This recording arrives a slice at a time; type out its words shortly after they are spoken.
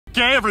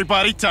Okay,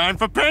 everybody, time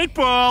for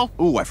paintball.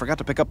 Ooh, I forgot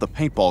to pick up the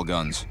paintball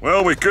guns.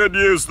 Well, we could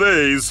use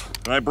these.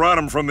 I brought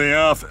them from the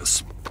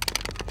office.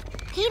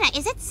 Peter,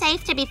 is it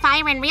safe to be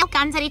firing real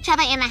guns at each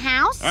other in the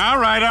house? All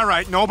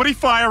right. Nobody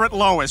fire at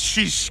Lois.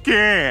 She's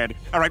scared.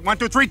 All right, 1,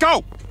 2, 3,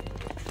 go!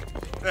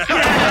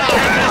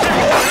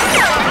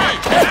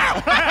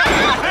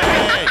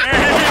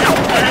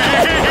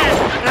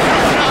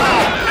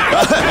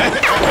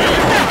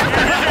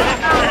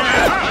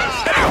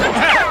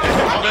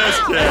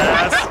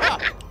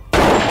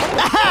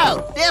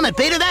 Oh, damn it,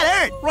 Peter,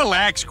 that hurt!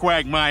 Relax,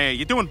 Quagmire.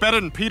 You're doing better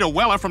than Peter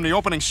Weller from the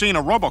opening scene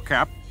of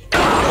RoboCop.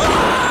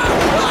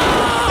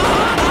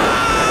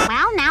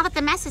 Well, now that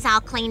the mess is all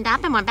cleaned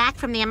up and we're back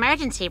from the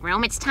emergency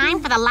room, it's time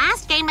for the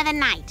last game of the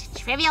night,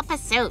 Trivial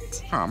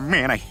Pursuit. Oh,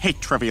 man, I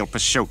hate Trivial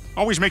Pursuit.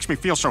 Always makes me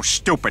feel so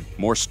stupid.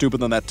 More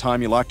stupid than that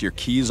time you locked your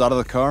keys out of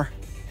the car?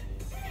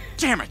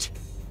 Damn it.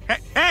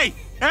 Hey!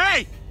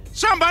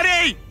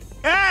 Somebody!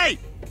 Hey,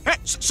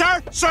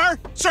 sir,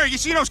 you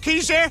see those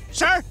keys there?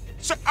 Sir?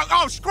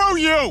 Oh, screw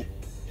you!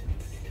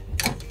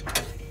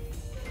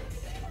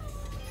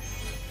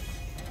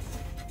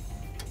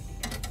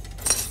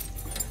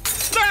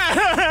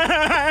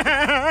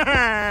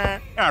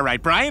 All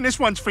right, Brian, this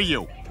one's for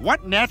you.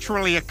 What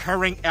naturally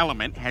occurring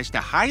element has the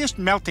highest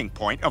melting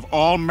point of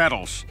all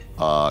metals?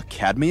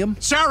 Cadmium?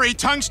 Sorry,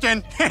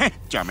 tungsten.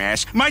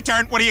 Dumbass. My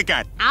turn. What do you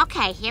got?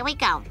 Okay, here we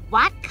go.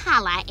 What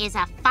color is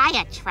a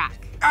fire truck?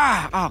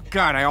 Oh,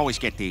 God, I always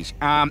get these.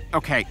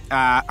 Okay,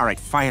 all right,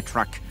 fire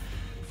truck.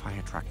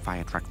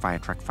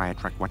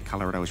 What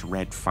color are those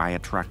red fire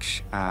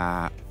trucks?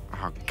 Oh,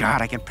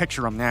 God, I can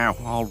picture them now,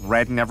 all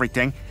red and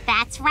everything.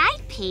 That's right,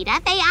 Peter,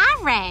 they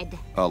are red.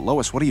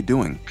 Lois, what are you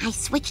doing? I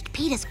switched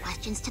Peter's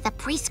questions to the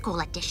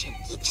preschool edition,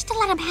 just to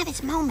let him have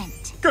his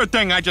moment. Good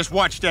thing I just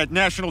watched that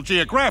National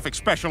Geographic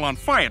special on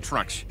fire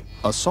trucks.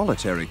 A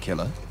solitary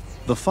killer,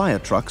 the fire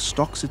truck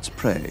stalks its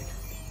prey.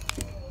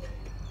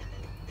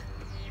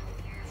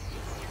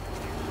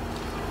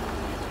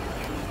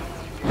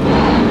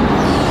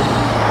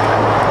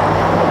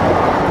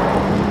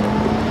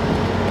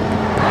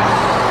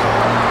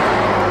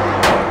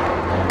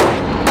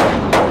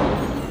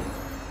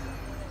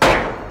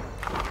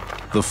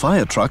 The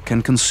fire truck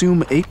can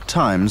consume 8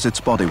 times its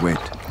body weight.